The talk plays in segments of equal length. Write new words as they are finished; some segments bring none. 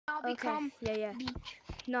become Yeah. beach.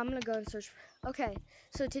 No, I'm gonna go and search. Okay,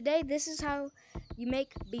 so today this is how you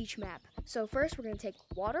make beach map. So first we're gonna take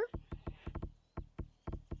water,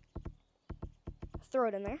 throw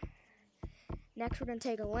it in there. Next we're gonna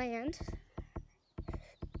take a land,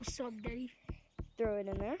 What's up, Daddy? throw it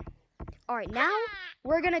in there. All right, now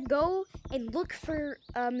we're gonna go and look for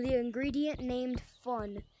the ingredient named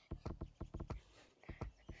fun.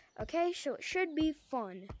 Okay, so it should be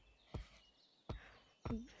fun.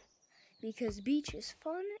 Because beach is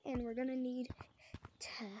fun and we're gonna need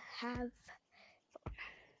to have fun.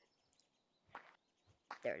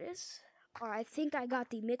 There it is. Alright, I think I got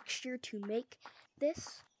the mixture to make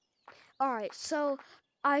this. Alright, so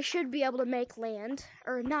I should be able to make land,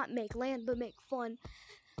 or not make land, but make fun.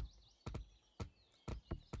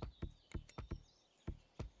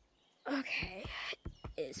 Okay,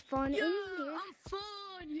 is fun in here? I'm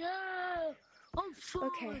fun, yeah! I'm fun!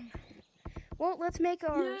 Okay. Well, let's make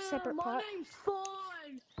our separate pot. My name's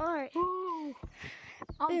Fun! Alright. Ooh,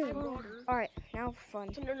 I'm fun. Alright, now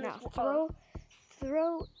fun. So Now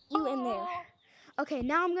throw you in there. Okay,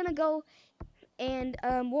 now I'm gonna go and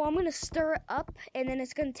well, I'm gonna stir it up, and then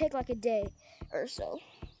it's gonna take like a day or so.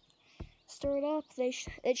 Stir it up.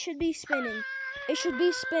 It should be spinning. It should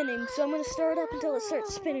be spinning. So I'm gonna stir it up until it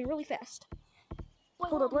starts spinning really fast.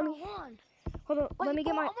 Hold up, let me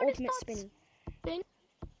get my ultimate spinning.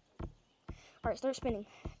 All right, start spinning.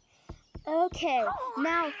 Okay,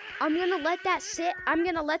 now I'm gonna let that sit. I'm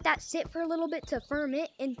gonna let that sit for a little bit to ferment,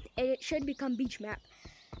 and it should become beach map.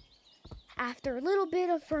 After a little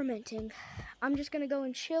bit of fermenting, I'm just gonna go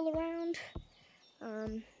and chill around.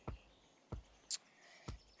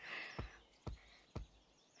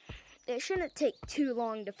 It shouldn't take too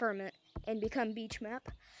long to ferment and become beach map,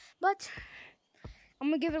 but I'm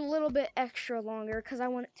gonna give it a little bit extra longer because I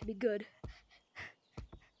want it to be good.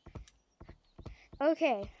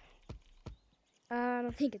 Okay. I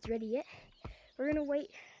don't think it's ready yet. We're gonna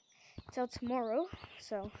wait till tomorrow,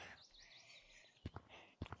 so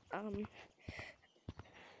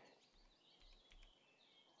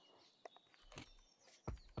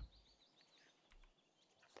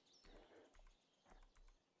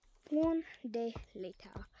one day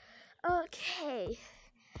later. Okay,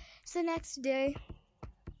 so next day,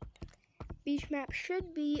 beach map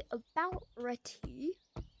should be about ready.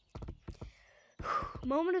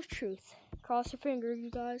 Moment of truth. Cross your fingers, you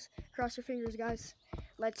guys. Cross your fingers, guys.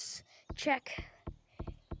 Let's check.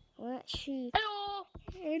 Let's see. Hello!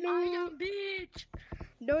 I am beach!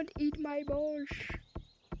 Don't eat my balls.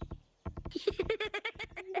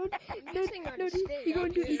 Don't He's going to eat my balls. He's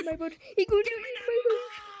going to eat my balls. He's going to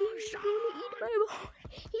eat my balls.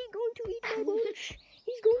 He's going to eat my balls.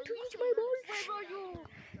 He's going to eat my balls.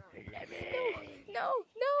 No.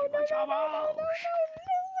 No.